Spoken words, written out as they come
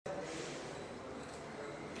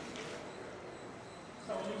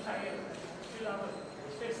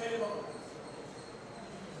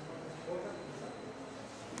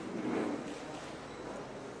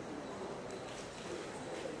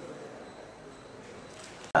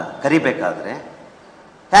ಕರಿಬೇಕಾದ್ರೆ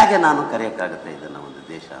ಹೇಗೆ ನಾನು ಕರೆಯೋಕ್ಕಾಗುತ್ತೆ ಇದನ್ನು ಒಂದು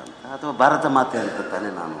ದೇಶ ಅಂತ, ಅಥವಾ ಭಾರತ ಮಾತೆ ಅಂತ ತಾನೇ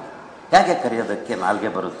ನಾನು ಹೇಗೆ ಕರೆಯೋದಕ್ಕೆ ನಾಲ್ಗೆ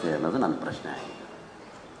ಬರುತ್ತೆ ಅನ್ನೋದು ನನ್ನ ಪ್ರಶ್ನೆ ಆಗಿದೆ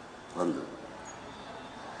ಒಂದು.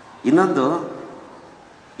 ಇನ್ನೊಂದು,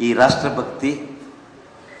 ಈ ರಾಷ್ಟ್ರಭಕ್ತಿ,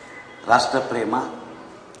 ರಾಷ್ಟ್ರಪ್ರೇಮ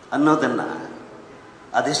ಅನ್ನೋದನ್ನು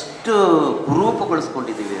ಅದೆಷ್ಟು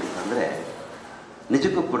ಕುರೂಪಗೊಳಿಸ್ಕೊಂಡಿದ್ದೀವಿ ಅಂತಂದರೆ,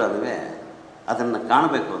 ನಿಜಕ್ಕೂ ಕೂಡ ಅದನ್ನು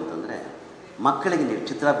ಕಾಣಬೇಕು ಅಂತಂದರೆ ಮಕ್ಕಳಿಗೆ ನೀವು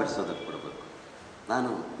ಚಿತ್ರ ಬಿಡಿಸೋದಕ್ಕೆ ಕೊಡಬೇಕು. ನಾನು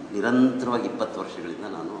ನಿರಂತರವಾಗಿ 20 ವರ್ಷಗಳಿಂದ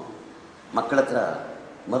ನಾನು ಮಕ್ಕಳ ಹತ್ರ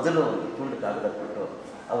ಮೊದಲು ಒಂದು ತುಂಡು ಕಾಗದ ಕೊಟ್ಟು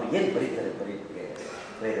ಅವ್ರು ಏನು ಬರೀತಾರೆ ಬರೀಲಿಕ್ಕೆ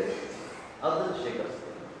ಪ್ರೇರೇಪಿಸಿ ಅದನ್ನು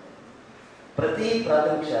ಶೇಖರಿಸ್ತೀನಿ. ಪ್ರತಿ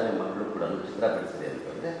ಪ್ರಾಥಮಿಕ ಶಾಲೆ ಮಕ್ಕಳು ಕೂಡ ಚಿತ್ರ ಬಿಡಿಸಿದೆ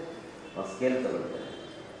ಅಂತಂದರೆ ಒಂದು ಸ್ಕೇಲ್ ತಗೊಳ್ತಾರೆ,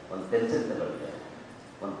 ಒಂದು ಪೆನ್ಸಿಲ್ ತಗೊಳ್ತಾರೆ,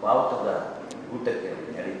 ಒಂದು ಪಾವಕದ ಊಟಕ್ಕೆ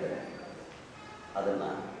ಎಳಿತಾರೆ, ಅದನ್ನು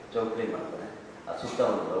ಚೌಕಳಿ ಮಾಡ್ತಾರೆ, ಆ ಸುತ್ತ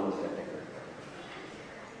ಒಂದು ರೌಂಡ್ ಗಂಟೆ ಕಟ್ತಾರೆ.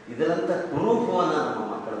 ಇದರಂಥ ಕುರೂಪವನ್ನು ನಮ್ಮ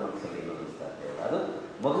ಮಕ್ಕಳ ಮನಸ್ಸಲ್ಲಿ ಇನ್ನೊಂದು ಸಾಧ್ಯ ಇಲ್ಲ. ಅದು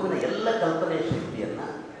ಮಗುವಿನ ಎಲ್ಲ ಕಲ್ಪನೆ ಶಕ್ತಿಯನ್ನು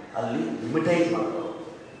ಅಲ್ಲಿ ಲಿಮಿಟೈಸ್ ಮಾಡ್ತಾರೆ.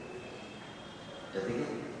 ಜೊತೆಗೆ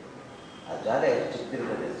ಆ ಜಾಗ ಎಷ್ಟು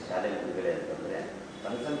ಚಿಕ್ತಿರ್ತದೆ ಶಾಲೆ ಮುಂದುಗಡೆ ಅಂತಂದರೆ,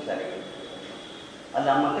 ಸಣ್ಣ ಸಣ್ಣ ಶಾಲೆಗಳು, ಅಲ್ಲಿ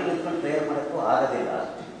ಆ ಮಕ್ಕಳಿಗೆ ನಿಂತ್ಕೊಂಡು ತಯಾರು ಮಾಡೋಕ್ಕೂ ಆಗೋದಿಲ್ಲ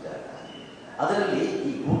ಅಷ್ಟು ಚಿಕ್ಕ ಜಾಗ. ಅದರಲ್ಲಿ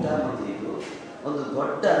ಈ ಊಟ ಮತ್ತು ಇದು ಒಂದು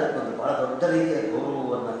ಭಾಳ ದೊಡ್ಡ ರೀತಿಯ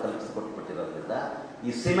ಗೌರವವನ್ನು ಕಲ್ಪಿಸಿಕೊಟ್ಬಿಟ್ಟಿರೋದ್ರಿಂದ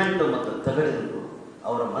ಈ ಸಿಮೆಂಟು ಮತ್ತು ತಗಡಿಗಳು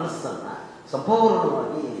ಅವರ ಮನಸ್ಸನ್ನು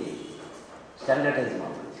ಸಂಪೂರ್ಣವಾಗಿ ಸ್ಟ್ಯಾಂಡರ್ಡೈಸ್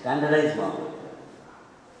ಮಾಡಬೇಕು.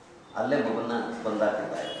 ಅಲ್ಲೇ ಮಗುವನ್ನ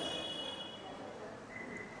ಬಂದಾಕಿದ್ದಾರೆ.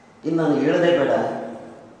 ಇನ್ನು ನಾನು ಹೇಳೋದೇ ಬೇಡ,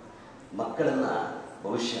 ಮಕ್ಕಳನ್ನು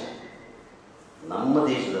ಭವಿಷ್ಯ ನಮ್ಮ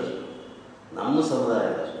ದೇಶದಷ್ಟು, ನಮ್ಮ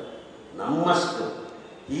ಸಮುದಾಯದಷ್ಟು, ನಮ್ಮಷ್ಟು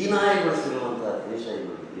ಹೀನಾಯಗೊಳಿಸಿರುವಂಥ ದೇಶ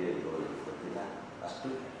ಇನ್ನೊಂದು ಗೊತ್ತಿಲ್ಲ. ಅಷ್ಟು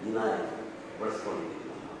ಹೀನಾಯಗೊಳಿಸ್ಕೊಂಡಿದ್ದೀವಿ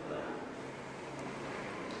ನಮ್ಮ ಮಕ್ಕಳನ್ನು.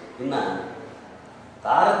 ಇನ್ನು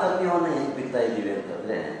ತಾರತಮ್ಯವನ್ನು ಹೆಂಗೆ ಬಿಡ್ತಾ ಇದ್ದೀವಿ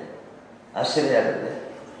ಅಂತಂದರೆ ಆಶ್ಚರ್ಯ ಆಗುತ್ತೆ.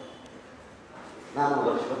 ನಾನು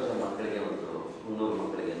ವರ್ಷ ಮಕ್ಕಳಿಗೆ ಒಂದು 300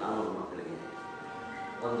 ಮಕ್ಕಳಿಗೆ 400 ಮಕ್ಕಳಿಗೆ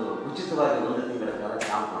ಒಂದು ಉಚಿತವಾಗಿ 1 ತಿಂಗಳ ಕಾಲ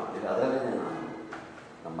ಕ್ಯಾಂಪ್ ಮಾಡ್ತೀವಿ. ಅದರಲ್ಲೇ ನಾನು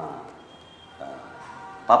ನಮ್ಮ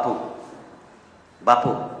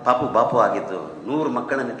ಬಾಪು ಆಗಿದ್ದು 100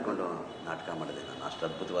 ಮಕ್ಕಳನ್ನ ಇಟ್ಕೊಂಡು ನಾಟಕ ಮಾಡಿದೆ ನಾನು. ಅಷ್ಟು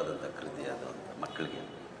ಅದ್ಭುತವಾದಂಥ ಕೃತಿ ಅದು ಅಂತ ಮಕ್ಕಳಿಗೆ.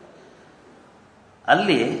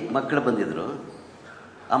 ಅಲ್ಲಿ ಮಕ್ಕಳು ಬಂದಿದ್ದರು.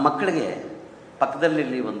 ಆ ಮಕ್ಕಳಿಗೆ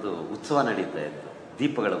ಪಕ್ಕದಲ್ಲಿ ಒಂದು ಉತ್ಸವ ನಡೀತಾ ಇತ್ತು,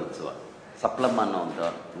 ದೀಪಗಳ ಉತ್ಸವ. ಸಪ್ಲಮ್ಮ ಅನ್ನೋ ಒಂದು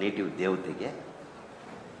ನೇಟಿವ್ ದೇವತೆಗೆ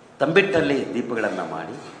ತಂಬಿಟ್ಟಲ್ಲಿ ದೀಪಗಳನ್ನು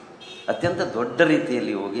ಮಾಡಿ ಅತ್ಯಂತ ದೊಡ್ಡ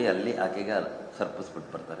ರೀತಿಯಲ್ಲಿ ಹೋಗಿ ಅಲ್ಲಿ ಆಕೆಗೆ ಸರ್ಪಿಸ್ಬಿಟ್ಟು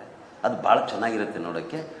ಬರ್ತಾರೆ. ಅದು ಭಾಳ ಚೆನ್ನಾಗಿರುತ್ತೆ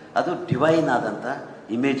ನೋಡೋಕ್ಕೆ. ಅದು ಡಿವೈನ್ ಆದಂಥ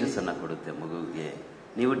ಇಮೇಜಸನ್ನು ಕೊಡುತ್ತೆ ಮಗುವಿಗೆ.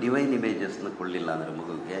 ನೀವು ಡಿವೈನ್ ಇಮೇಜಸ್ನ ಕೊಡಲಿಲ್ಲ ಅಂದರೆ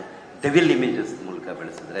ಮಗುವಿಗೆ ಡೆವಿಲ್ ಇಮೇಜಸ್ ಮೂಲಕ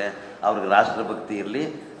ಬೆಳೆಸಿದ್ರೆ ಅವ್ರಿಗೆ ರಾಷ್ಟ್ರಭಕ್ತಿ ಇರಲಿ,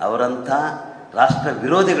 ಅವರಂಥ ರಾಷ್ಟ್ರ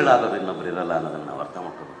ವಿರೋಧಿಗಳಾಗೋದು ಇನ್ನೊಬ್ರು ಇರಲ್ಲ ಅನ್ನೋದನ್ನು ನಾವು ಅರ್ಥ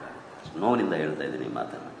ಮಾಡ್ಕೋಬೇಕಾಗುತ್ತೆ. ಅಷ್ಟು ನೋವಿನಿಂದ ಹೇಳ್ತಾ ಇದ್ದೀನಿ ಈ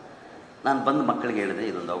ಮಾತನ್ನು. ನಾನು ಬಂದು ಮಕ್ಕಳಿಗೆ ಹೇಳಿದೆ,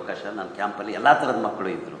 ಇದೊಂದು ಅವಕಾಶ. ನನ್ನ ಕ್ಯಾಂಪಲ್ಲಿ ಎಲ್ಲ ಥರದ ಮಕ್ಕಳು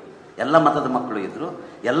ಇದ್ದರು, ಎಲ್ಲ ಮತದ ಮಕ್ಕಳು ಇದ್ದರು,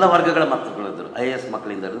 ಎಲ್ಲ ವರ್ಗಗಳ ಮಕ್ಕಳು ಇದ್ದರು. IAS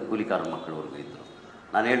ಮಕ್ಕಳಿಂದ ಹಿಡಿದು ಕೂಲಿಕಾರ ಮಕ್ಕಳವರೆಗೂ ಇದ್ದರು.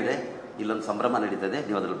 ನಾನು ಹೇಳಿದೆ, ಇಲ್ಲೊಂದು ಸಂಭ್ರಮ ನಡೀತದೆ,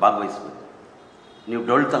 ನೀವು ಅದರಲ್ಲಿ ಭಾಗವಹಿಸ್ಬೇಕು. ನೀವು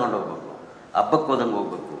ಡೊಳ್ಳು ತಗೊಂಡು ಹೋಗ್ಬೇಕು, ಹಬ್ಬಕ್ಕೆ ಹೋದಂಗೆ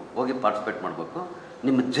ಹೋಗ್ಬೇಕು, ಹೋಗಿ ಪಾರ್ಟಿಸಿಪೇಟ್ ಮಾಡಬೇಕು.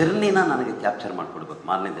 ನಿಮ್ಮ ಜರ್ನಿನ ನನಗೆ ಕ್ಯಾಪ್ಚರ್ ಮಾಡಿಕೊಡ್ಬೇಕು.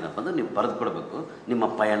 ಮಾರನೇ ದಿನ ಬಂದು ನೀವು ಬರೆದು ಕೊಡಬೇಕು ನಿಮ್ಮ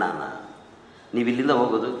ಪಯಣನ. ನೀವು ಇಲ್ಲಿಂದ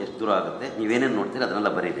ಹೋಗೋದು ಎಷ್ಟು ದೂರ ಆಗುತ್ತೆ, ನೀವೇನೇನು ನೋಡ್ತೀರಿ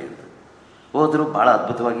ಅದನ್ನೆಲ್ಲ ಬರೀರಿ ಅಂತ. ಹೋದರು, ಭಾಳ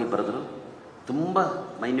ಅದ್ಭುತವಾಗಿ ಬರೆದ್ರು, ತುಂಬ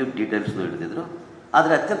ಮೈನ್ಯೂಟ್ ಡೀಟೇಲ್ಸ್ನು ಹಿಡಿದಿದ್ರು.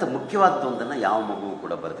 ಆದರೆ ಅತ್ಯಂತ ಮುಖ್ಯವಾದ ಒಂದನ್ನು ಯಾವ ಮಗುವು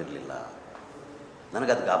ಕೂಡ ಬರೆದಿರಲಿಲ್ಲ.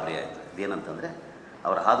 ನನಗದು ಗಾಬರಿ ಆಯಿತು. ಇದೇನಂತಂದರೆ,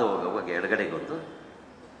 ಅವ್ರು ಹಾದು ಹೋಗುವಾಗ ಎಡಗಡೆಗೆ ಒಂದು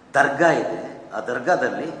ದರ್ಗಾ ಇದೆ. ಆ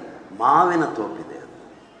ದರ್ಗಾದಲ್ಲಿ ಮಾವಿನ ತೋಪಿದೆ.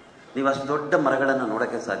 ನೀವು ಅಷ್ಟು ದೊಡ್ಡ ಮರಗಳನ್ನು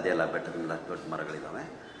ನೋಡೋಕ್ಕೆ ಸಾಧ್ಯ ಇಲ್ಲ, ಬೆಟ್ಟದಿಂದ ದೊಡ್ಡ ಮರಗಳಿದ್ದಾವೆ.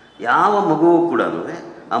 ಯಾವ ಮಗುವು ಕೂಡ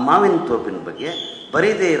ಆ ಮಾವಿನ ತೋಪಿನ ಬಗ್ಗೆ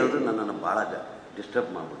ಬರೀದೇ ಇರೋದು ನನ್ನನ್ನು ಭಾಳ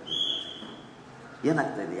ಡಿಸ್ಟರ್ಬ್ ಮಾಡಿಬಿಡ್ತು.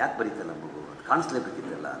 ಏನಾಗ್ತಾಯಿದೆ, ಯಾಕೆ ಬರೀತಲ್ಲ ಮಗು, ಅದು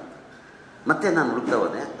ಕಾಣಿಸ್ಲೇಬೇಕಿದ್ದಲ್ಲ ಅಂತ. ಮತ್ತೆ ನಾನು ಹುಡುಕ್ತಾ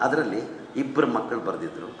ಹೋದೆ. ಅದರಲ್ಲಿ 2 ಮಕ್ಕಳು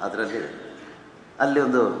ಬರೆದಿದ್ದರು. ಅದರಲ್ಲಿ ಅಲ್ಲಿ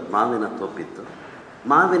ಒಂದು ಮಾವಿನ ತೋಪಿತ್ತು.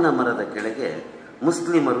 ಮಾವಿನ ಮರದ ಕೆಳಗೆ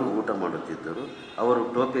ಮುಸ್ಲಿಮರು ಊಟ ಮಾಡುತ್ತಿದ್ದರು, ಅವರು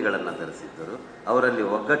ಟೋಪಿಗಳನ್ನು ಧರಿಸಿದ್ದರು, ಅವರಲ್ಲಿ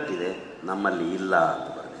ಒಗ್ಗಟ್ಟಿದೆ, ನಮ್ಮಲ್ಲಿ ಇಲ್ಲ ಅಂತ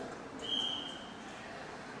ಬರೆದಿತ್ತು.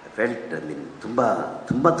 ಫೆಲ್ಟ್ ತುಂಬ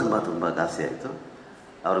ತುಂಬ ತುಂಬ ತುಂಬ ಘಾಸಿ ಆಯಿತು.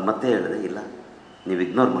 ಅವ್ರಿಗೆ ಮತ್ತೆ ಹೇಳಿದೆ, ಇಲ್ಲ ನೀವು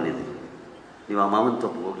ಇಗ್ನೋರ್ ಮಾಡಿದ್ದೀರಿ, ನೀವು ಆ ಮಾವಿನ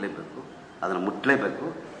ತೋಪಿಗೆ ಹೋಗಲೇಬೇಕು, ಅದನ್ನು ಮುಟ್ಟಲೇಬೇಕು,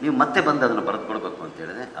 ನೀವು ಮತ್ತೆ ಬಂದು ಅದನ್ನು ಬರೆದು ಕೊಡಬೇಕು ಅಂತ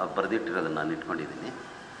ಹೇಳಿದೆ. ಅವ್ರು ಬರೆದಿಟ್ಟಿರೋದನ್ನು ನಾನು ಇಟ್ಕೊಂಡಿದ್ದೀನಿ.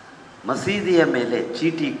 ಮಸೀದಿಯ ಮೇಲೆ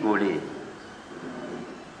ಚೀಟಿ ಕೋಳಿ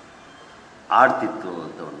ಆಡ್ತಿತ್ತು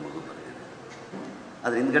ಅಂತ ಒಂದು ಮಗು ಬರೆದಿದೆ.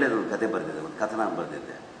 ಅದ್ರ ಹಿಂದ್ಗಡೆ ಒಂದು ಕತೆ ಬರೆದಿದೆ, ಒಂದು ಕಥನ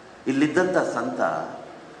ಬರೆದಿದ್ದೆ. ಇಲ್ಲಿದ್ದಂಥ ಸಂತ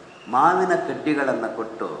ಮಾವಿನ ಕಡ್ಡಿಗಳನ್ನು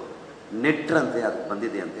ಕೊಟ್ಟು ನೆಟ್ರಂತೆ ಅದು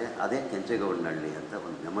ಬಂದಿದೆಯಂತೆ. ಅದೇ ಕೆಂಚೇಗೌಡನಹಳ್ಳಿ ಅಂತ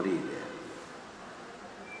ಒಂದು ಮೆಮೊರಿ ಇದೆ.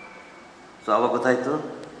 ಸೊ ಅವಾಗ ಗೊತ್ತಾಯಿತು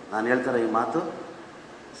ನಾನು ಹೇಳ್ತಾರೆ ಈ ಮಾತು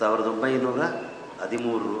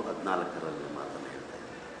 1913-14ರಲ್ಲಿ ಮಾತನ್ನು ಹೇಳ್ತಾ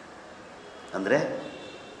ಇದ್ದೀನಿ. ಅಂದರೆ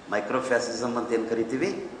ಮೈಕ್ರೋಫ್ಯಾಸಿಸಮ್ ಅಂತ ಏನು ಕರಿತೀವಿ,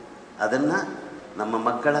 ಅದನ್ನು ನಮ್ಮ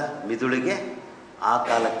ಮಕ್ಕಳ ಮಿದುಳಿಗೆ ಆ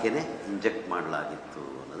ಕಾಲಕ್ಕೇ ಇಂಜೆಕ್ಟ್ ಮಾಡಲಾಗಿತ್ತು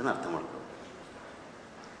ಅನ್ನೋದನ್ನು ಅರ್ಥ ಮಾಡ್ಕೊಳ್ಳೋದು.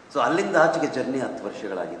 ಸೊ ಅಲ್ಲಿಂದ ಆಚೆಗೆ ಜರ್ನಿ 10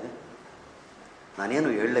 ವರ್ಷಗಳಾಗಿದೆ. ನಾನೇನು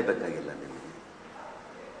ಹೇಳಲೇಬೇಕಾಗಿಲ್ಲ, ನಿಮಗೆ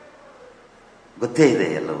ಗೊತ್ತೇ ಇದೆ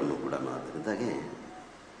ಎಲ್ಲವನ್ನು ಕೂಡ. ಅದರಿಂದಾಗಿ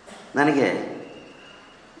ನನಗೆ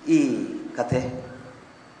ಈ ಕತೆ,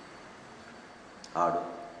 ಹಾಡು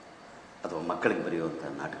ಅಥವಾ ಮಕ್ಕಳಿಗೆ ಬರೆಯುವಂಥ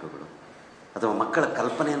ನಾಟಕಗಳು ಅಥವಾ ಮಕ್ಕಳ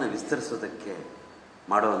ಕಲ್ಪನೆಯನ್ನು ವಿಸ್ತರಿಸೋದಕ್ಕೆ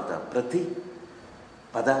ಮಾಡುವಂಥ ಪ್ರತಿ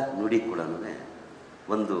ಪದ ನುಡಿ ಕೂಡ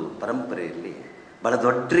ಒಂದು ಪರಂಪರೆಯಲ್ಲಿ ಬಹಳ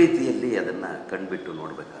ದೊಡ್ಡ ರೀತಿಯಲ್ಲಿ ಅದನ್ನು ಕಂಡುಬಿಟ್ಟು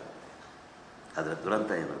ನೋಡಬೇಕಾಗುತ್ತೆ. ಅದರ ದುರಂತ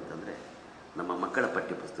ಏನು ಅಂತಂದರೆ, ನಮ್ಮ ಮಕ್ಕಳ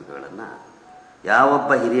ಪಠ್ಯಪುಸ್ತಕಗಳನ್ನು ಯಾವೊಬ್ಬ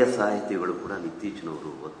ಹಿರಿಯ ಸಾಹಿತಿಗಳು ಕೂಡ ಇತ್ತೀಚಿನವರು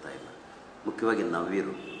ಓದ್ತಾ ಇಲ್ಲ. ಮುಖ್ಯವಾಗಿ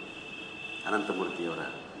ನವ್ಯರು, ಅನಂತಮೂರ್ತಿಯವರ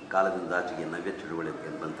ಕಾಲದಿಂದ ಆಚೆಗೆ ನವ್ಯ ಚಳುವಳಿಕೆ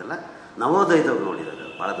ಅಂತ ಬಂತಲ್ಲ, ನವೋದಯದವ್ರು ನೋಡಿದ್ದಾರೆ.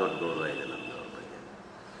 ಭಾಳ ದೊಡ್ಡ ಗೌರವ ಇದೆ ನಮಗೆ ಅವ್ರ ಬಗ್ಗೆ.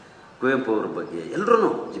 ಕುವೆಂಪು ಅವ್ರ ಬಗ್ಗೆ ಎಲ್ಲರೂ,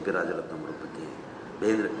 ಜಿ ಪಿ ರಾಜರತ್ನಮ್ಮವ್ರ ಬಗ್ಗೆ,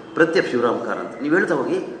 ಬೇಂದ್ರೆ, ಪ್ರತ್ಯೇಕ ಶಿವರಾಮ್ ಕಾರಂತ್, ನೀವು ಹೇಳ್ತಾ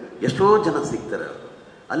ಹೋಗಿ ಎಷ್ಟೋ ಜನ ಸಿಗ್ತಾರೆ ಅವರು.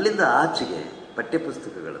 ಅಲ್ಲಿಂದ ಆಚೆಗೆ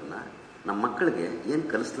ಪಠ್ಯಪುಸ್ತಕಗಳನ್ನು ನಮ್ಮ ಮಕ್ಕಳಿಗೆ ಏನು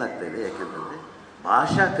ಕಲಿಸ್ಲಾಗ್ತಾ ಇದೆ, ಯಾಕೆಂತಂದರೆ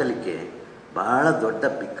ಭಾಷಾ ಕಲಿಕೆ ಬಹಳ ದೊಡ್ಡ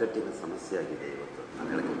ಬಿಕ್ಕಟ್ಟಿನ ಸಮಸ್ಯೆ ಆಗಿದೆ ಇವತ್ತು. ನಾನು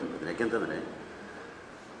ಹೇಳಕ್ಕೆ ಇಷ್ಟಪಡ್ತೀನಿ. ಯಾಕೆಂತಂದರೆ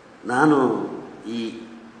ನಾನು ಈ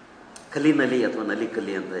ಕಲಿನಲಿ ಅಥವಾ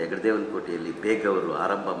ನಲಿಕಲಿ ಅಂತ ಹೆಗಡೆದೇವನಕೋಟೆಯಲ್ಲಿ ಬೇಗ ಅವರು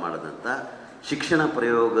ಆರಂಭ ಮಾಡಿದಂಥ ಶಿಕ್ಷಣ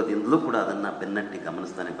ಪ್ರಯೋಗದಿಂದಲೂ ಕೂಡ ಅದನ್ನು ಬೆನ್ನಟ್ಟಿ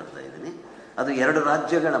ಗಮನಿಸ್ತಾನೆ ಬರ್ತಾ ಇದ್ದೀನಿ. ಅದು 2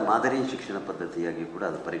 ರಾಜ್ಯಗಳ ಮಾದರಿ ಶಿಕ್ಷಣ ಪದ್ಧತಿಯಾಗಿ ಕೂಡ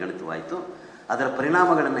ಅದು ಪರಿಗಣಿತವಾಯಿತು. ಅದರ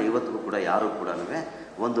ಪರಿಣಾಮಗಳನ್ನು ಇವತ್ತಿಗೂ ಕೂಡ ಯಾರೂ ಕೂಡ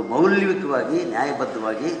ಒಂದು ಮೌಲ್ಯಯುತವಾಗಿ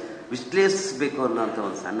ನ್ಯಾಯಬದ್ಧವಾಗಿ ವಿಶ್ಲೇಷಿಸಬೇಕು ಅನ್ನೋಂಥ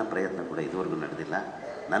ಒಂದು ಸಣ್ಣ ಪ್ರಯತ್ನ ಕೂಡ ಇದುವರೆಗೂ ನಡೆದಿಲ್ಲ.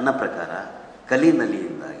 ನನ್ನ ಪ್ರಕಾರ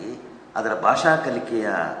ಕಲಿನಲಿಯಿಂದಾಗಿ, ಅದರ ಭಾಷಾ ಕಲಿಕೆಯ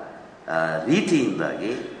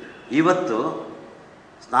ರೀತಿಯಿಂದಾಗಿ ಇವತ್ತು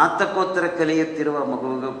ಸ್ನಾತಕೋತ್ತರ ಕಲಿಯುತ್ತಿರುವ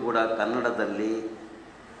ಮಗುವಿಗೂ ಕೂಡ ಕನ್ನಡದಲ್ಲಿ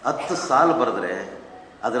 10 ಸಾಲು ಬರೆದ್ರೆ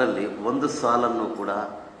ಅದರಲ್ಲಿ 1 ಸಾಲನ್ನು ಕೂಡ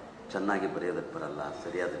ಚೆನ್ನಾಗಿ ಬರೆಯೋದಕ್ಕೆ ಬರಲ್ಲ,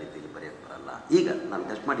 ಸರಿಯಾದ ರೀತಿಯಲ್ಲಿ ಬರೆಯೋಕ್ಕೆ ಬರಲ್ಲ. ಈಗ ನಾನು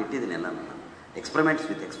ಟೆಸ್ಟ್ ಮಾಡಿ ಇಟ್ಟಿದ್ದೀನಿ ಎಲ್ಲ, ನಾನು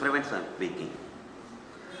ಎಕ್ಸ್ಪೆರಿಮೆಂಟ್ಸ್ ಆರ್ ಸ್ಪೀಕಿಂಗ್.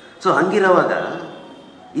 ಸೊ ಹಂಗಿರುವಾಗ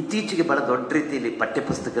ಇತ್ತೀಚೆಗೆ ಭಾಳ ದೊಡ್ಡ ರೀತಿಯಲ್ಲಿ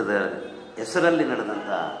ಪಠ್ಯಪುಸ್ತಕದ ಹೆಸರಲ್ಲಿ ನಡೆದಂಥ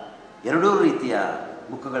 2 ರೀತಿಯ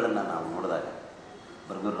ಮುಖಗಳನ್ನು ನಾವು ನೋಡಿದಾಗ,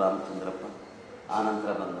 ಬರಗೂರು ರಾಮಚಂದ್ರಪ್ಪ, ಆ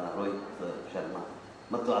ನಂತರ ಬಂದ ರೋಹಿತ್ ಶರ್ಮಾ,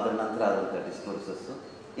 ಮತ್ತು ಅದರ ನಂತರ ಆದಂಥ ಡಿಸ್ಕೋರ್ಸಸ್ಸು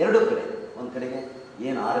 2 ಕಡೆ, ಒಂದು ಕಡೆಗೆ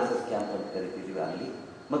ಏನು RSS ಕ್ಯಾಂಪ್ ಅಂತ ಕರಿತಿದ್ದೀವಿ ಅಲ್ಲಿ,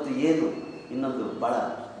 ಮತ್ತು ಏನು ಇನ್ನೊಂದು ಭಾಳ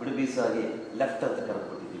ಬಿಡುಬೀಸಾಗಿ ಲೆಫ್ಟ್ ಅಂತ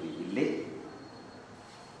ಕರೆದುಕೊಟ್ಟಿದ್ದೀವಿ ಇಲ್ಲಿ.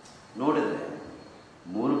 ನೋಡಿದ್ರೆ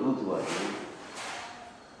ಮೂಲಭೂತವಾಗಿ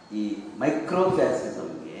ಈ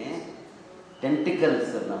ಮೈಕ್ರೋಫ್ಯಾಸಿಸಮ್ಗೆ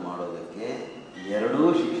ಟೆಂಟಿಕಲ್ಸನ್ನು ಮಾಡೋದಕ್ಕೆ 2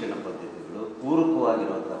 ಶಿಕ್ಷಣ ಪದ್ಧತಿಗಳು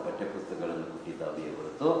ಪೂರಕವಾಗಿರುವಂಥ ಪಠ್ಯಪುಸ್ತಕಗಳನ್ನು ಕೊಟ್ಟಿದ್ದಾವೆ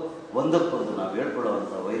ಹೊರತು ಒಂದಕ್ಕೊಂದು ನಾವು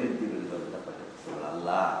ಹೇಳ್ಕೊಳ್ಳುವಂಥ ವೈರುಧ್ಯಗಳಿರುವಂಥ ಪಠ್ಯಪುಸ್ತಕಗಳಲ್ಲ.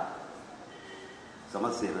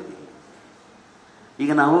 ಸಮಸ್ಯೆ ಇರೋದಿಲ್ಲ.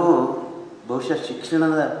 ಈಗ ನಾವು ಬಹುಶಃ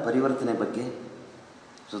ಶಿಕ್ಷಣದ ಪರಿವರ್ತನೆ ಬಗ್ಗೆ,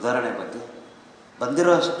 ಸುಧಾರಣೆ ಬಗ್ಗೆ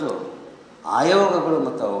ಬಂದಿರೋ ಅಷ್ಟು ಆಯೋಗಗಳು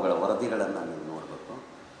ಮತ್ತು ಅವುಗಳ ವರದಿಗಳನ್ನು ನೀವು ನೋಡಬೇಕು.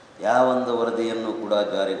 ಯಾವೊಂದು ವರದಿಯನ್ನು ಕೂಡ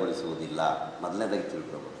ಜಾರಿಗೊಳಿಸುವುದಿಲ್ಲ, ಮೊದಲನೇದಾಗಿ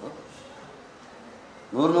ತಿಳ್ಕೊಬೇಕು.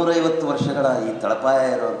 100-150 ವರ್ಷಗಳ ಈ ತಳಪಾಯ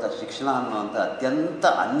ಇರುವಂಥ ಶಿಕ್ಷಣ ಅನ್ನುವಂಥ ಅತ್ಯಂತ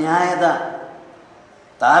ಅನ್ಯಾಯದ,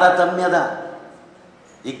 ತಾರತಮ್ಯದ,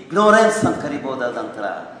 ಇಗ್ನೋರೆನ್ಸ್ ಅಂತ ಕರಿಬೋದಾದಂಥ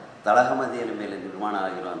ತಳಹಮದಿಯ ಮೇಲೆ ನಿರ್ಮಾಣ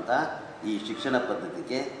ಆಗಿರುವಂಥ ಈ ಶಿಕ್ಷಣ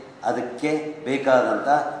ಪದ್ಧತಿಗೆ ಅದಕ್ಕೆ ಬೇಕಾದಂಥ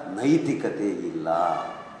ನೈತಿಕತೆ ಇಲ್ಲ.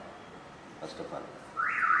 ಫಸ್ಟ್ ಆಫ್ ಆಲ್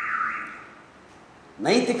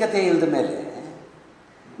ನೈತಿಕತೆ ಇಲ್ಲದ ಮೇಲೆ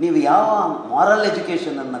ನೀವು ಯಾವ ಮಾರಲ್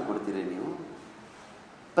ಎಜುಕೇಷನನ್ನು ಕೊಡ್ತೀರಿ? ನೀವು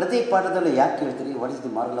ಪ್ರತಿ ಪಾಠದಲ್ಲಿ ಯಾಕೆ ಕೇಳ್ತೀರಿ what is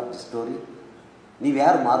the moral of the story? ನೀವು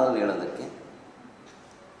ಯಾರು ಮಾರಲ್ ಹೇಳೋದಕ್ಕೆ?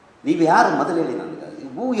 ನೀವು ಯಾರು ಮೊದಲು ಹೇಳಿ ನನಗೆ.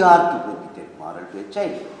 Who you are to take moral to A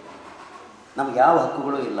child? ನಮ್ಗೆ ಯಾವ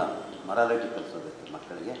ಹಕ್ಕುಗಳು ಇಲ್ಲ ಮರಾಲಿಟಿ ಕಲಿಸೋದಕ್ಕೆ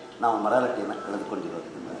ಮಕ್ಕಳಿಗೆ. ನಾವು ಮರಾಲಿಟಿಯನ್ನು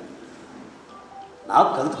ಕಳೆದುಕೊಂಡಿರೋದ್ರಿಂದ ನಾವು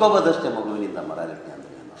ಕಲಿತ್ಕೋಬೋದಷ್ಟೇ ಮಗುವಿನಿಂದ ಮರಾಲಿಟಿ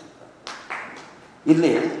ಅಂದರೆ ಏನು ಅಂತ.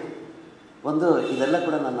 ಇಲ್ಲಿ ಒಂದು ಇದೆಲ್ಲ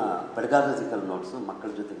ಕೂಡ ನನ್ನ ಪೆಡಗಾಗಜಿಕಲ್ ನೋಟ್ಸು ಮಕ್ಕಳ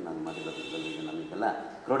ಜೊತೆಗೆ ನಾನು ಮಾಡಿರೋದ್ರಲ್ಲಿ ನಮಗೆಲ್ಲ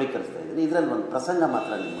ಕ್ರೋಢೀಕರಿಸ್ತಾ ಇದ್ದೀನಿ. ಇದರಲ್ಲಿ ಒಂದು ಪ್ರಸಂಗ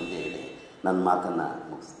ಮಾತ್ರ ನಿಮ್ಮ ಮುಂದೆ ಹೇಳಿ ನನ್ನ ಮಾತನ್ನು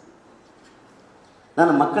ಮುಗಿಸ್ತೀನಿ.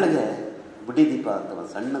 ನಾನು ಮಕ್ಕಳಿಗೆ ಬುಡ್ಡಿದೀಪ ಅಂತ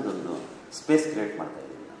ಒಂದು ಸಣ್ಣದೊಂದು ಸ್ಪೇಸ್ ಕ್ರಿಯೇಟ್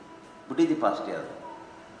ಮಾಡ್ತಾಯಿದ್ದೀನಿ. ಬುಡ್ಡಿದೀಪ ಅಷ್ಟೇ, ಅದು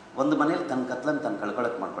ಒಂದು ಮನೇಲಿ ತನ್ನ ಕತ್ಲನ್ನು ತಾನು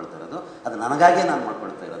ಕಳ್ಕೊಳ್ಳೋಕೆ ಮಾಡ್ಕೊಳ್ತಾ ಇರೋದು. ಅದು ನನಗಾಗೇ ನಾನು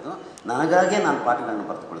ಮಾಡ್ಕೊಳ್ತಾ ಇರೋದು, ನನಗಾಗೇ ನಾನು ಪಾಠಗಳನ್ನು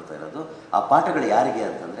ಬರೆದುಕೊಳ್ತಾ ಇರೋದು. ಆ ಪಾಠಗಳು ಯಾರಿಗೆ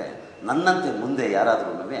ಅಂತಂದರೆ, ನನ್ನಂತೆ ಮುಂದೆ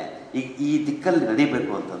ಯಾರಾದ್ರೂ ಈಗ ಈ ದಿಕ್ಕಲ್ಲಿ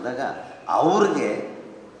ನಡಿಬೇಕು ಅಂತಂದಾಗ ಅವ್ರಿಗೆ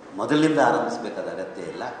ಮೊದಲಿಂದ ಆರಂಭಿಸಬೇಕಾದ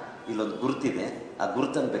ಅಗತ್ಯ ಇಲ್ಲ. ಇಲ್ಲೊಂದು ಗುರುತಿದೆ, ಆ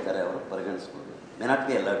ಗುರುತನ್ನು ಬೇಕಾದ್ರೆ ಅವರು ಪರಿಗಣಿಸ್ಬೋದು. May not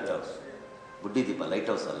be A light house. ಬುಡ್ಡಿದೀಪ light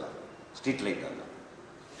house ಅಲ್ಲ, ಸ್ಟ್ರೀಟ್ ಲೈಟ್ ಅಲ್ಲ.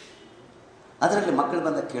 ಅದರಲ್ಲಿ ಮಕ್ಕಳು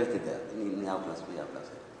ಬಂದಾಗ ಕೇಳ್ತಿದ್ದೆ, ನೀನು ಯಾವ ಕ್ಲಾಸ್ ಯಾವ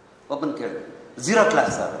ಕ್ಲಾಸ್? ಒಬ್ಬನ ಕೇಳಿದೆ, 0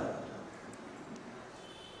 ಕ್ಲಾಸ್ ಸರ್.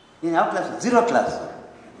 ನೀನು ಯಾವ ಕ್ಲಾಸ್? 0 ಕ್ಲಾಸ್.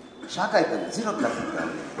 ಶಾಕ್ ಆಯ್ತು ನನಗೆ. 0 ಕ್ಲಾಸ್ ಅಂತ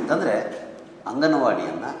ಅಂತಂದರೆ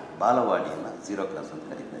ಅಂಗನವಾಡಿಯನ್ನು, ಬಾಲವಾಡಿಯನ್ನು 0 ಕ್ಲಾಸ್ ಅಂತ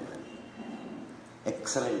ಕರೀತಾ ಇದ್ದಾರೆ.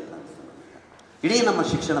 ಎಕ್ಸಲೆಂಟ್ ಅಂತ. ಇಡೀ ನಮ್ಮ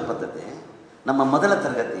ಶಿಕ್ಷಣ ಪದ್ಧತಿ ನಮ್ಮ ಮೊದಲ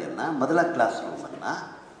ತರಗತಿಯನ್ನು, ಮೊದಲ ಕ್ಲಾಸ್ ರೂಮನ್ನು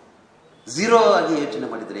 0 ಆಗಿ ಯೋಚನೆ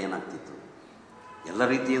ಮಾಡಿದರೆ ಏನಾಗ್ತಿತ್ತು? ಎಲ್ಲ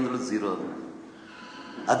ರೀತಿಯಿಂದಲೂ 0.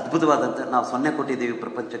 ಅದ್ಭುತವಾದಂಥ, ನಾವು 0 ಕೊಟ್ಟಿದ್ದೀವಿ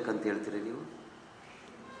ಪ್ರಪಂಚಕ್ಕೆ ಅಂತ ಹೇಳ್ತೀರಿ ನೀವು.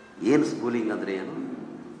 ಏನು ಸ್ಕೂಲಿಂಗ್ ಅಂದರೆ ಏನು?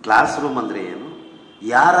 ಕ್ಲಾಸ್ ರೂಮ್ ಅಂದರೆ ಏನು?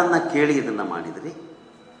 ಯಾರನ್ನ ಕೇಳಿ ಇದನ್ನು ಮಾಡಿದ್ರಿ?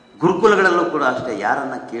 ಗುರುಕುಲಗಳಲ್ಲೂ ಕೂಡ ಅಷ್ಟೇ,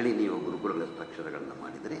 ಯಾರನ್ನ ಕೇಳಿ ನೀವು ಗುರುಕುಲಗಳ ಅಕ್ಷರಗಳನ್ನು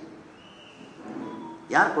ಮಾಡಿದ್ರಿ?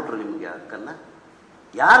 ಯಾರು ಕೊಟ್ಟರು ನಿಮಗೆ ಹಕ್ಕನ್ನು?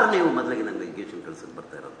 ಯಾರು ನೀವು ಮೊದಲಿಗೆ ನಮಗೆ ಎಜುಕೇಷನ್ ಕಲಿಸೋಕೆ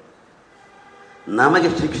ಬರ್ತಾ ಇರೋದು? ನಮಗೆ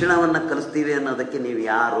ಶಿಕ್ಷಣವನ್ನು ಕಲಿಸ್ತೀವಿ ಅನ್ನೋದಕ್ಕೆ ನೀವು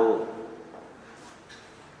ಯಾರು?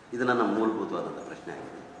 ಇದು ನನ್ನ ಮೂಲಭೂತವಾದಂಥ ಪ್ರಶ್ನೆ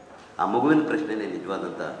ಆಗಿದೆ. ಆ ಮಗುವಿನ ಪ್ರಶ್ನೆನೇ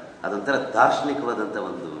ನಿಜವಾದಂಥ, ಅದೊಂಥರ ದಾರ್ಶನಿಕವಾದಂಥ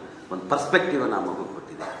ಒಂದು ಪರ್ಸ್ಪೆಕ್ಟಿವನ್ನು ಆ ಮಗು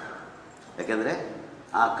ಕೊಟ್ಟಿದೆ. ಯಾಕೆಂದರೆ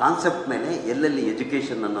ಆ ಕಾನ್ಸೆಪ್ಟ್ ಮೇಲೆ ಎಲ್ಲೆಲ್ಲಿ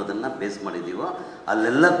ಎಜುಕೇಷನ್ ಅನ್ನೋದನ್ನು ಬೇಸ್ ಮಾಡಿದ್ದೀವೋ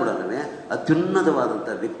ಅಲ್ಲೆಲ್ಲ ಕೂಡ ಅತ್ಯುನ್ನತವಾದಂಥ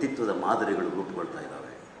ವ್ಯಕ್ತಿತ್ವದ ಮಾದರಿಗಳು ರೂಪುಗೊಳ್ತಾ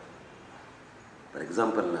ಇದ್ದಾವೆ. ಫಾರ್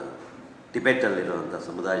ಎಕ್ಸಾಂಪಲ್, ಟಿಬೆಟಲ್ಲಿರುವಂಥ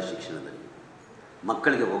ಸಮುದಾಯ ಶಿಕ್ಷಣದಲ್ಲಿ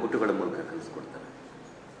ಮಕ್ಕಳಿಗೆ ಒಗಟುಗಳ ಮೂಲಕ ಕಲಿಸ್ಕೊಡ್ತಾರೆ.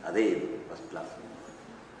 ಅದೇ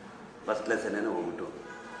ಫಸ್ಟ್ ಲೆಸನ್ನೇನೋ ಒಗಟು.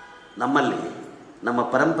 ನಮ್ಮಲ್ಲಿ ನಮ್ಮ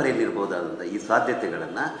ಪರಂಪರೆಯಲ್ಲಿರ್ಬೋದಾದಂಥ ಈ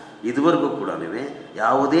ಸಾಧ್ಯತೆಗಳನ್ನು ಇದುವರೆಗೂ ಕೂಡ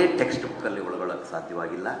ಯಾವುದೇ ಟೆಕ್ಸ್ಟ್ ಬುಕ್ಕಲ್ಲಿ ಒಳಗೊಳ್ಳೋಕ್ಕೆ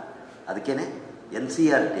ಸಾಧ್ಯವಾಗಿಲ್ಲ. ಅದಕ್ಕೇ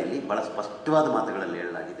NCERTಯಲ್ಲಿ ಭಾಳ ಸ್ಪಷ್ಟವಾದ ಮಾತುಗಳಲ್ಲಿ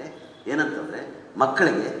ಹೇಳಲಾಗಿದೆ. ಏನಂತಂದರೆ,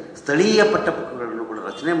 ಮಕ್ಕಳಿಗೆ ಸ್ಥಳೀಯ ಪಠ್ಯಪುಸ್ತಕಗಳನ್ನು ಕೂಡ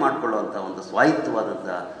ರಚನೆ ಮಾಡಿಕೊಳ್ಳುವಂಥ ಒಂದು ಸ್ವಾಯತ್ತವಾದಂಥ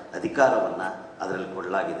ಅಧಿಕಾರವನ್ನು ಅದರಲ್ಲಿ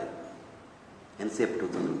ಕೊಡಲಾಗಿದೆ. NCEP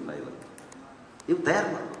 2005 ನೀವು ತಯಾರು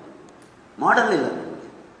ಮಾಡಬಹುದು. ಮಾಡಲ್ ಇಲ್ಲ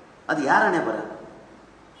ನಿಮಗೆ, ಅದು ಯಾರನೇ ಬರ.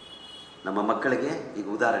 ನಮ್ಮ ಮಕ್ಕಳಿಗೆ ಈಗ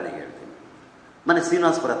ಉದಾಹರಣೆಗೆ ಹೇಳ್ತೀನಿ. ಮನೆ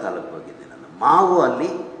ಶ್ರೀನಿವಾಸಪುರ ತಾಲೂಕು ಹೋಗಿದ್ದೆ ನಾನು. ಮಾವು ಅಲ್ಲಿ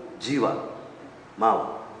ಜೀವ. ಮಾವು,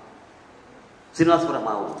 ಶ್ರೀನಿವಾಸಪುರ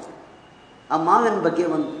ಮಾವು. ಆ ಮಾವಿನ ಬಗ್ಗೆ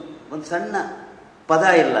ಒಂದು ಸಣ್ಣ ಪದ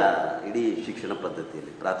ಇಲ್ಲ ಇಡೀ ಶಿಕ್ಷಣ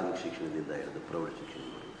ಪದ್ಧತಿಯಲ್ಲಿ, ಪ್ರಾಥಮಿಕ ಶಿಕ್ಷಣದಿಂದ ಹಿಡಿದು ಪ್ರೌಢ ಶಿಕ್ಷಣ.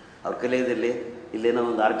 ಅವ್ರ ಕಲಿಯೋದಲ್ಲಿ ಇಲ್ಲೇನೋ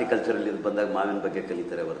ಒಂದು ಆರ್ಟಿಕಲ್ಚರಲ್ಲಿ ಬಂದಾಗ ಮಾವಿನ ಬಗ್ಗೆ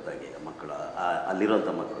ಕಲಿತಾರೆ ಹೊರತಾಗಿ ಮಕ್ಕಳು, ಅಲ್ಲಿರೋಂಥ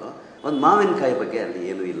ಮಕ್ಕಳು ಒಂದು ಮಾವಿನಕಾಯಿ ಬಗ್ಗೆ ಅಲ್ಲಿ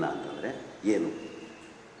ಏನೂ ಇಲ್ಲ ಅಂತಂದರೆ ಏನು?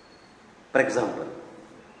 ಫಾರ್ ಎಕ್ಸಾಂಪಲ್,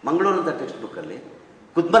 ಮಂಗಳೂರಂಥ ಟೆಕ್ಸ್ಟ್ ಬುಕ್ಕಲ್ಲಿ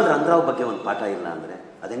ಕುದ್ಮಲ್ ರಂಗರಾವ್ ಬಗ್ಗೆ ಒಂದು ಪಾಠ ಇಲ್ಲ ಅಂದರೆ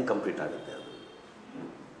ಅದು ಹೆಂಗೆ ಕಂಪ್ಲೀಟ್ ಆಗುತ್ತೆ? ಅದು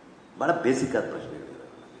ಭಾಳ ಬೇಸಿಕ್ ಆದ ಪ್ರಶ್ನೆಗಳಿವೆ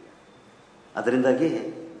ನಮಗೆ. ಅದರಿಂದಾಗಿ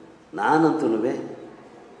ನಾನಂತೂ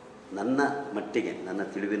ನನ್ನ ಮಟ್ಟಿಗೆ, ನನ್ನ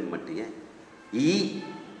ತಿಳಿವಿನ ಮಟ್ಟಿಗೆ ಈ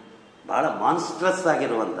ಭಾಳ ಮಾನ್ಸ್ಟ್ರಸ್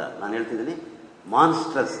ಆಗಿರುವಂಥ, ನಾನು ಹೇಳ್ತಿದ್ದೀನಿ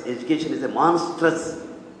ಮಾನ್ಸ್ಟ್ರಸ್, ಎಜುಕೇಷನ್ ಇಸ್ ಎ ಮಾನ್ಸ್ಟ್ರಸ್,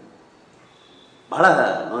 ಬಹಳ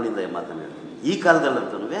ನೋವಿಂದ ಮಾತನ್ನು ಹೇಳ್ತೀನಿ. ಈ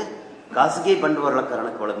ಕಾಲದಲ್ಲಂತೂ ಖಾಸಗಿ ಬಂಡವಾಳ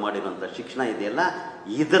ಕಾರಣಕ್ಕೆ ಒಳಗೆ ಮಾಡಿರುವಂಥ ಶಿಕ್ಷಣ ಇದೆಯಲ್ಲ,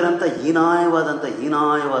 ಇದರಂಥ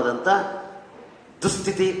ಹೀನಾಯವಾದಂಥ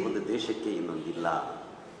ದುಸ್ಥಿತಿ ಒಂದು ದೇಶಕ್ಕೆ ಇನ್ನೊಂದಿಲ್ಲ.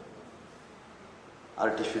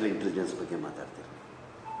 ಆರ್ಟಿಫಿಷಿಯಲ್ ಇಂಟೆಲಿಜೆನ್ಸ್ ಬಗ್ಗೆ ಮಾತಾಡ್ತೀವಿ,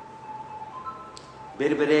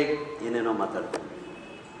 ಬೇರೆ ಬೇರೆ ಏನೇನೋ ಮಾತಾಡ್ತೀವಿ,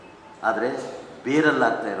 ಆದರೆ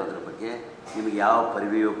ಬೇರಲ್ಲಾಗ್ತಾ ಇರೋದ್ರ ಬಗ್ಗೆ ನಿಮಗೆ ಯಾವ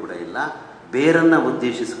ಪರಿವೆಯೂ ಕೂಡ ಇಲ್ಲ. ಬೇರನ್ನು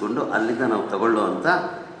ಉದ್ದೇಶಿಸಿಕೊಂಡು ಅಲ್ಲಿಂದ ನಾವು ತಗೊಳ್ಳುವಂಥ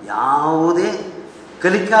ಯಾವುದೇ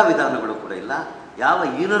ಕಲಿಕಾ ವಿಧಾನಗಳು ಕೂಡ ಇಲ್ಲ. ಯಾವ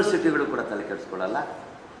ಯೂನಿವರ್ಸಿಟಿಗಳು ಕೂಡ ತಲೆ ಕೆಡಿಸ್ಕೊಳ್ಳಲ್ಲ.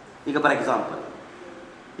 ಈಗ ಫಾರ್ ಎಕ್ಸಾಂಪಲ್,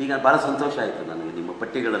 ಈಗ ಭಾಳ ಸಂತೋಷ ಆಯಿತು ನನಗೆ ನಿಮ್ಮ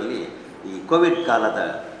ಪಟ್ಟಿಗಳಲ್ಲಿ ಈ ಕೋವಿಡ್ ಕಾಲದ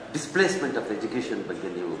ಡಿಸ್ಪ್ಲೇಸ್ಮೆಂಟ್ ಆಫ್ ಎಜುಕೇಷನ್ ಬಗ್ಗೆ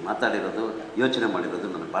ನೀವು ಮಾತಾಡಿರೋದು, ಯೋಚನೆ ಮಾಡಿರೋದು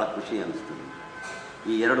ನನಗೆ ಭಾಳ ಖುಷಿ ಅನ್ನಿಸ್ತು.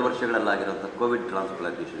 ಈ 2 ವರ್ಷಗಳಲ್ಲಾಗಿರೋಂಥ ಕೋವಿಡ್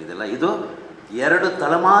ಟ್ರಾನ್ಸ್ಪ್ಲಾಂಟೇಷನ್ ಇದೆಲ್ಲ, ಇದು 2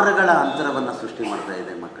 ತಲೆಮಾರುಗಳ ಅಂತರವನ್ನು ಸೃಷ್ಟಿ ಮಾಡ್ತಾ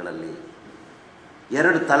ಇದೆ ಮಕ್ಕಳಲ್ಲಿ.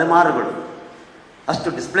 2 ತಲೆಮಾರುಗಳು ಅಷ್ಟು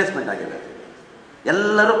ಡಿಸ್ಪ್ಲೇಸ್ಮೆಂಟ್ ಆಗಿದೆ.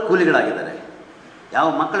 ಎಲ್ಲರೂ ಕೂಲಿಗಳಾಗಿದ್ದಾರೆ. ಯಾವ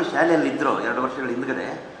ಮಕ್ಕಳು ಶಾಲೆಯಲ್ಲಿದ್ದರೋ 2 ವರ್ಷಗಳ ಹಿಂದ್ಗಡೆ,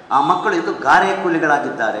 ಆ ಮಕ್ಕಳು ಇದು ಗಾರೆ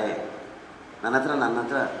ಕೂಲಿಗಳಾಗಿದ್ದಾರೆ. ನನ್ನ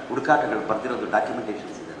ಹತ್ರ ಹುಡುಕಾಟಗಳು ಬರ್ತಿರೋದು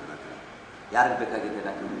ಡಾಕ್ಯುಮೆಂಟೇಷನ್ಸ್ ಇದೆ ನನ್ನ ಹತ್ರ. ಯಾರಿಗೆ ಬೇಕಾಗಿದೆ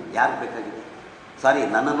ಡಾಕ್ಯುಮೆಂಟ್? ಯಾರಿಗೆ ಬೇಕಾಗಿದೆ? ಸಾರಿ,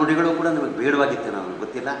 ನನ್ನ ನುಡಿಗಳು ಕೂಡ ನಿಮಗೆ ಬೇಡವಾಗಿತ್ತೆ, ನನಗೆ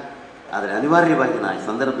ಗೊತ್ತಿಲ್ಲ. ಆದರೆ ಅನಿವಾರ್ಯವಾಗಿ ನಾನು ಈ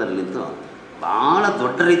ಸಂದರ್ಭದಲ್ಲಿ ನಿಂತು ಭಾಳ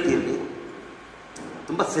ದೊಡ್ಡ ರೀತಿಯಲ್ಲಿ,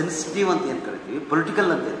 ತುಂಬ ಸೆನ್ಸಿಟಿವ್ ಅಂತ ಏನು ಕರಿತೀವಿ, ಪೊಲಿಟಿಕಲ್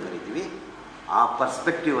ಅಂತ ಏನು ಕರಿತೀವಿ, ಆ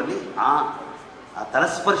ಪರ್ಸ್ಪೆಕ್ಟಿವಲ್ಲಿ ಆ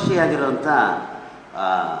ತಲಸ್ಪರ್ಶಿಯಾಗಿರೋಂಥ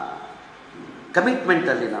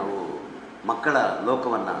ಕಮಿಟ್ಮೆಂಟಲ್ಲಿ ನಾವು ಮಕ್ಕಳ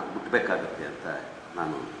ಲೋಕವನ್ನು ಮುಟ್ಟಬೇಕಾಗುತ್ತೆ ಅಂತ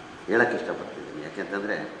ನಾನು ಹೇಳೋಕ್ಕೆ ಇಷ್ಟಪಡ್ತಿದ್ದೀನಿ.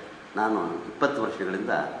 ಯಾಕೆಂತಂದರೆ ನಾನು 20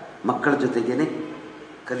 ವರ್ಷಗಳಿಂದ ಮಕ್ಕಳ ಜೊತೆಗೇ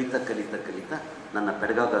ಕಲಿತಾ ನನ್ನ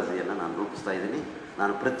ಪೆಡಗಾಗಜಿಯನ್ನು ನಾನು ರೂಪಿಸ್ತಾ ಇದ್ದೀನಿ.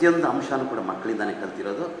 ನಾನು ಪ್ರತಿಯೊಂದು ಅಂಶನೂ ಕೂಡ ಮಕ್ಕಳಿಂದಾನೇ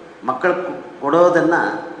ಕಲ್ತಿರೋದು. ಮಕ್ಕಳು ಕೊಡೋದನ್ನು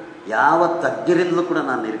ಯಾವ ತಜ್ಞರಿಂದಲೂ ಕೂಡ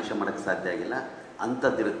ನಾನು ನಿರೀಕ್ಷೆ ಮಾಡೋಕ್ಕೆ ಸಾಧ್ಯ ಆಗಿಲ್ಲ.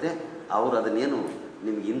 ಅಂಥದ್ದಿರುತ್ತೆ. ಅವರು ಅದನ್ನೇನು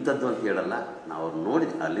ನಿಮ್ಗೆ ಇಂಥದ್ದು ಅಂತ ಹೇಳಲ್ಲ, ನಾವು ಅವ್ರು ನೋಡಿ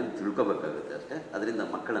ಅಲ್ಲಿ ತಿಳ್ಕೊಬೇಕಾಗುತ್ತೆ ಅಷ್ಟೇ. ಅದರಿಂದ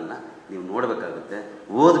ಮಕ್ಕಳನ್ನು ನೀವು ನೋಡಬೇಕಾಗುತ್ತೆ,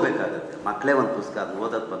 ಓದಬೇಕಾಗುತ್ತೆ. ಮಕ್ಕಳೇ ಒಂದು ಪುಸ್ತಕ ಅದನ್ನ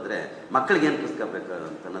ಓದೋದು ಬಂದರೆ ಮಕ್ಕಳಿಗೇನು ಪುಸ್ತಕ ಬೇಕು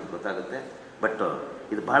ಅಂತ ಅನ್ನೋದು ಗೊತ್ತಾಗುತ್ತೆ. ಬಟ್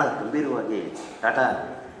ಇದು ಭಾಳ ಗಂಭೀರವಾಗಿ ಟಾಟಾ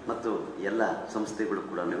ಮತ್ತು ಎಲ್ಲ ಸಂಸ್ಥೆಗಳು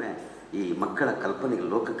ಕೂಡ ಈ ಮಕ್ಕಳ ಕಲ್ಪನೆಗೆ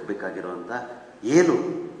ಲೋಕಕ್ಕೆ ಬೇಕಾಗಿರುವಂಥ ಏನು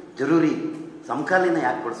ಜರೂರಿ ಸಮಕಾಲೀನ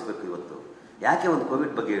ಯಾಕೆ ಕೊಡಿಸ್ಬೇಕು ಇವತ್ತು? ಯಾಕೆ ಒಂದು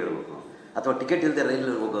ಕೋವಿಡ್ ಬಗ್ಗೆ ಹೇಳಬೇಕು? ಅಥವಾ ಟಿಕೆಟ್ ಇಲ್ಲದೆ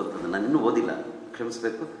ರೈಲಲ್ಲಿ ಹೋಗೋವಂಥದ್ದು ನಾನು ಇನ್ನೂ ಓದಿಲ್ಲ.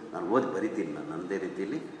 ಕ್ಷಮಿಸಬೇಕು. ನಾನು ಓದಿ ಬರಿತೀನಿ, ನಾನು ನನ್ನದೇ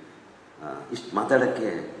ರೀತಿಯಲ್ಲಿ ಇಷ್ಟು ಮಾತಾಡೋಕ್ಕೆ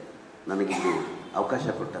ನನಗಿಲ್ಲಿ ಅವಕಾಶ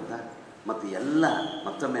ಕೊಟ್ಟಂತ ಮತ್ತು ಎಲ್ಲ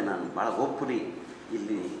ಮತ್ತೊಮ್ಮೆ ನಾನು ಭಾಳ ಹೋಪ್ಫುಲಿ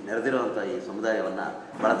ಇಲ್ಲಿ ನೆರೆದಿರುವಂಥ ಈ ಸಮುದಾಯವನ್ನು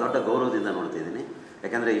ಭಾಳ ದೊಡ್ಡ ಗೌರವದಿಂದ ನೋಡ್ತಾ ಇದ್ದೀನಿ.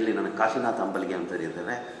 ಯಾಕಂದರೆ ಇಲ್ಲಿ ನನಗೆ ಕಾಶಿನಾಥ್ ಅಂಬಲ್ಗೆ ಅಂತವ್ರು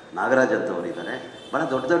ಇದ್ದಾರೆ, ನಾಗರಾಜ್ ಅಂತವ್ರು ಇದ್ದಾರೆ, ಭಾಳ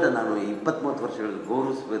ದೊಡ್ಡ ದೊಡ್ಡ ನಾನು 20-30 ವರ್ಷಗಳಲ್ಲಿ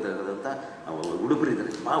ಗೌರವಿಸಬೇಕಾದಂಥ ಹುಡುಗರು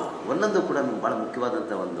ಇದ್ದಾರೆ. ಒಂದೊಂದು ಕೂಡ ಭಾಳ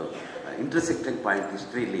ಮುಖ್ಯವಾದಂಥ ಒಂದು ಇಂಟರ್ಸೆಕ್ಟಿಂಗ್ ಪಾಯಿಂಟ್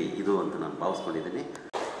ಹಿಸ್ಟ್ರಿಲಿ ಇದು ಅಂತ ನಾನು ಭಾವಿಸ್ಕೊಂಡಿದ್ದೀನಿ.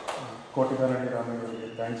 ಕೋಟಿಗಾರಹಳ್ಳಿ ರಾಮಯ್ಯವರಿಗೆ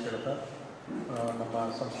ಥ್ಯಾಂಕ್ಸ್ ಹೇಳ್ತಾ, ನಮ್ಮ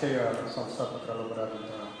ಸಂಸ್ಥೆಯ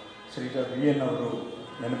ಸಂಸ್ಥಾಪಕರೊಬ್ಬರಾದಂಥ ಶ್ರೀಜ VN ಅವರು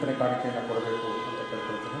ನೆನಪಿನ ಕಾಣಿಕೆಯನ್ನು ಕೊಡಬೇಕು ಅಂತ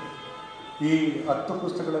ಕೇಳ್ಕೊಳ್ತೀನಿ. ಈ 10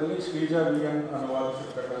 ಪುಸ್ತಕಗಳಲ್ಲಿ ಶ್ರೀಜ VN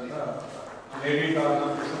ಅನುವಾದಿಸಿರ್ತಕ್ಕಂಥ ಲೇಡಿ ಗಾರ್ನ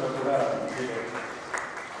ಪುಸ್ತಕ ಕೂಡ ಇದೆ.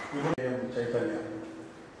 ಇದು KM ಚೈತನ್ಯ.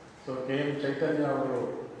 ಸೊ KM ಚೈತನ್ಯ ಅವರು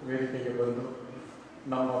ವೇದಿಕೆಗೆ ಬಂದು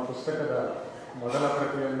ನಮ್ಮ ಪುಸ್ತಕದ ಮೊದಲ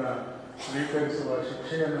ಪ್ರತಿಯನ್ನು ಸ್ವೀಕರಿಸುವ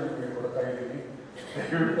ಶಿಕ್ಷೆಯನ್ನು ನಿಮಗೆ ಕೊಡ್ತಾ ಇದ್ದೀನಿ.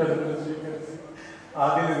 ದಯವಿಟ್ಟು ಅದನ್ನು ಸ್ವೀಕರಿಸಿ. ಆ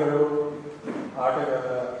ದಿನಗಳು, ಆಟಗಾರ,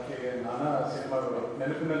 ಹೀಗೆ ನಾನಾ ಸಿನಿಮಾಗಳು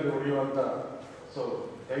ನೆನಪಿನಲ್ಲಿ ಉಳಿಯುವಂಥ, ಸೊ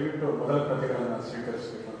ದಯವಿಟ್ಟು ಮೊದಲ ಪ್ರತಿಗಳನ್ನು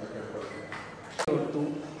ಸ್ವೀಕರಿಸಬೇಕು ಅಂತ ಕೇಳ್ಕೊಳ್ತೀನಿ. ಇವತ್ತು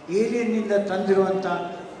ಏಲಿಯನ್ನಿಂದ ತಂದಿರುವಂಥ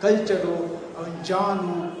ಕಲ್ಚರು, ಅವನು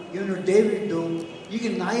ಜಾನು, ಇವನು ಡೇವಿಡ್ಡು, ಈಗ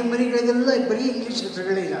ನಾಯಿ ಮರಿಗಳಿಗೆಲ್ಲ ಬರೀ ಇಂಗ್ಲೀಷ್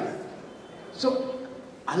ಹೆಸರುಗಳೇ ಇದ್ದಾವೆ. ಸೊ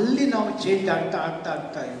ಅಲ್ಲಿ ನಾವು ಚೇಂಜ್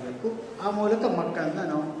ಆಗ್ತಾ ಇರಬೇಕು. ಆ ಮೂಲಕ ಮಕ್ಕಳನ್ನ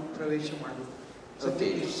ನಾವು ಪ್ರವೇಶ ಮಾಡಬೇಕು. ಸೊ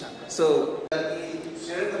ಈ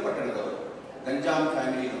ಶ್ರೀರಂಗಪಟ್ಟಣದವರು, ಗಂಜಾಂ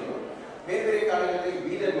ಫ್ಯಾಮಿಲಿಯವರು ಬೇರೆ ಬೇರೆ ಕಾಲಗಳಲ್ಲಿ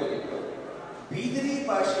ಬೀದರ್ಗೆ ಹೋಗಿದ್ರು. ಬೀದರಿ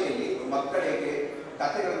ಭಾಷೆಯಲ್ಲಿ ಮಕ್ಕಳಿಗೆ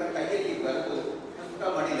ಕಥೆಗಳನ್ನು ಕೈಯಲ್ಲಿ ಬರೆದು ಪುಸ್ತಕ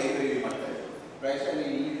ಮಾಡಿ ಲೈಬ್ರರಿ ಮಾಡ್ತಾರೆ. ಪ್ರಾಯಶಃ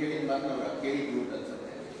ನೀವು ಹೇಳಿದ ಮಾತು ನಾವು ಕೇಳಿದ್ದು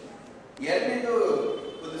ಅನ್ಸುತ್ತೆ. ಎರಡನೇದು,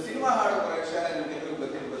 ಒಂದು ಸಿನಿಮಾ ಹಾಡು ಪ್ರಾಯಶಃ ನಿಮಗೆಲ್ಲರೂ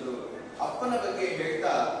ಗೊತ್ತಿರ್ಬೋದು. ಅಪ್ಪನ ಬಗ್ಗೆ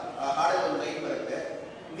ಹೇಳ್ತಾ ಹಾಡೋ ಒಂದು ಲೈನ್ ಬರುತ್ತೆ,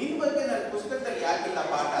 ನಿನ್ನ ಬಗ್ಗೆ ನನ್ನ ಪುಸ್ತಕದಲ್ಲಿ ಯಾಕಿಲ್ಲ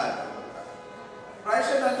ಪಾಠ ಅಂತ.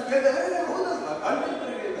 ಪ್ರಾಯಶಃ ನಾನು ಕೇಳಿದಾಗ ಹೌದಲ್ವಾ,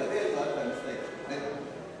 ಕಾಂಟೆಂಪ್ರರಿ ಅದೇ ಅಲ್ವಾ ಅಂತ ಅನಿಸ್ತಾ ಇದೆ.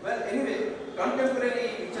 ವೆಲ್ ಎನಿವೆ, ಕಾಂಟೆಂಪ್ರರಿ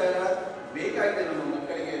ವಿಚಾರ ಬೇಕಾಗಿದೆ ನಮ್ಮ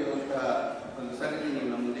ಮಕ್ಕಳಿಗೆ ಅನ್ನುವಂಥ ಒಂದು ಸಂಗತಿ ನೀವು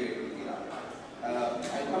ನಮ್ಮ ಮುಂದೆ ಇಟ್ಟಿದ್ದೀರಾ.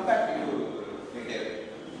 I come back to you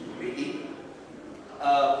Preethi.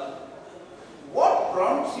 What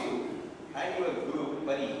prompts you and your group,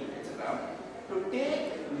 Pari, etc., to take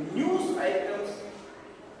news items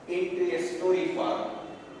into a story form?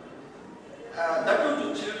 That too to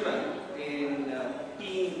children in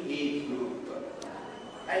teen age group.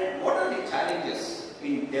 And what are the challenges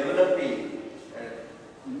in developing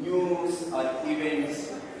news or events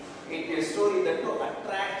into a story that too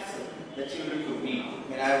attracts the children to read? I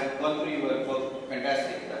mean, I have gone through your book,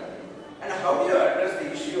 fantastic. And how do you address the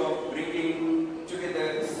issue of bringing together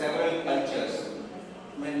several cultures?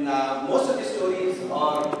 When most of the stories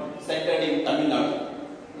are centered in Tamil Nadu.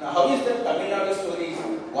 Now, how is the Tamil Nadu stories?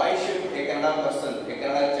 Why should a Kannada person, a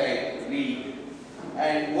Kannada child read?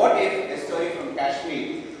 And what if a story from Kashmir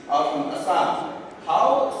or from Assam? How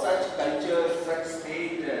such cultures, such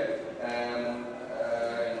state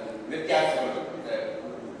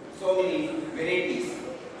so many varieties,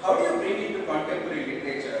 how do you bring it to contemporary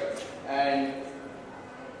literature? And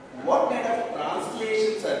what kind of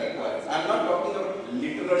translations are required? I'm not talking about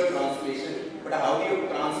literal translation, but how do you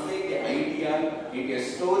translate the idea into a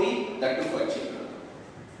story that is for children?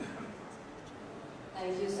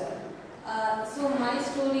 Thank you, sir. So my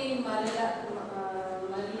story, Malige,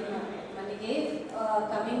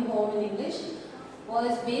 Coming Home in English,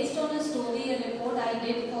 was based on a story, a report I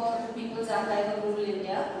did for the People's Archive of Rural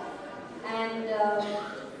India, and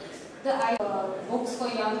the books for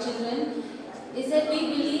young children is that we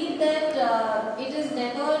believe that it is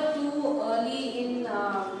never too early in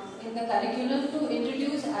the curriculum to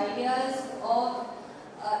introduce ideas of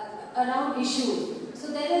around issues. So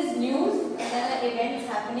there is news, there are events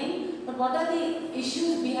happening, but what are the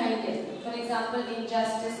issues behind it? For example,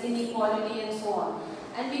 injustice, inequality, and so on.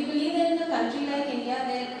 And we believe that in a country like India,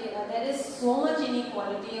 where there is so much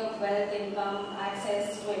inequality of wealth, income, access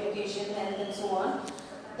to education, health, and so on,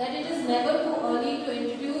 that it is never too early to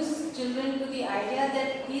introduce children to the idea that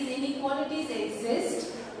these inequalities exist,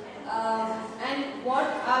 and what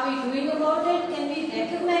are we doing about it? Can we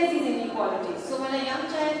recognize these inequalities? So when a young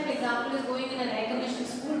child, for example, is going in an air-conditioned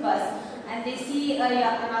school bus and they see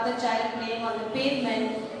another child playing on the pavement,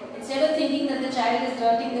 instead of thinking that the child is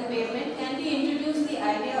dirtying the pavement, can we introduce the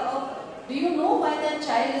idea of, do you know why that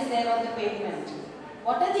child is there on the pavement?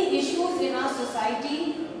 What are the issues in our society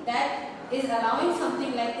that is allowing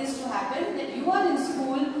something like this to happen, that you are in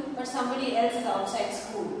school but somebody else is outside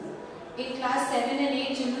school? In class 7 and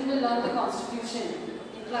 8, children will learn the Constitution.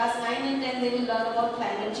 In class 9 and 10, they will learn about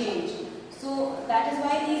climate change. So that is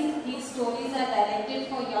why these stories are directed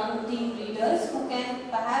for young teen readers who can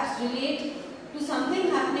perhaps relate to something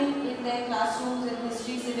happening in their classrooms in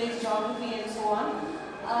history, civics, geography, and so on,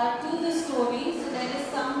 to the story, so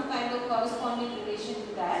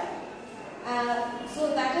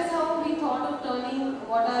So that is how we thought of turning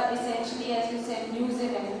what are essentially, as you said, news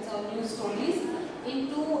events or news stories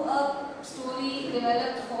into a story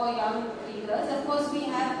developed for young readers. Of course, we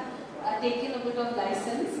have taken a bit of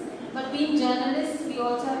license, but being journalists, we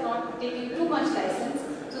also have not taken too much license.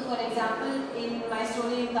 So for example, in my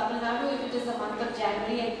story in Tamil Nadu, if it is the month of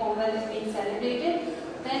January and Pongal is being celebrated,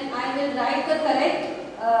 then I will write the correct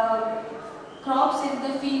crops in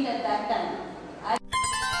the field at that time.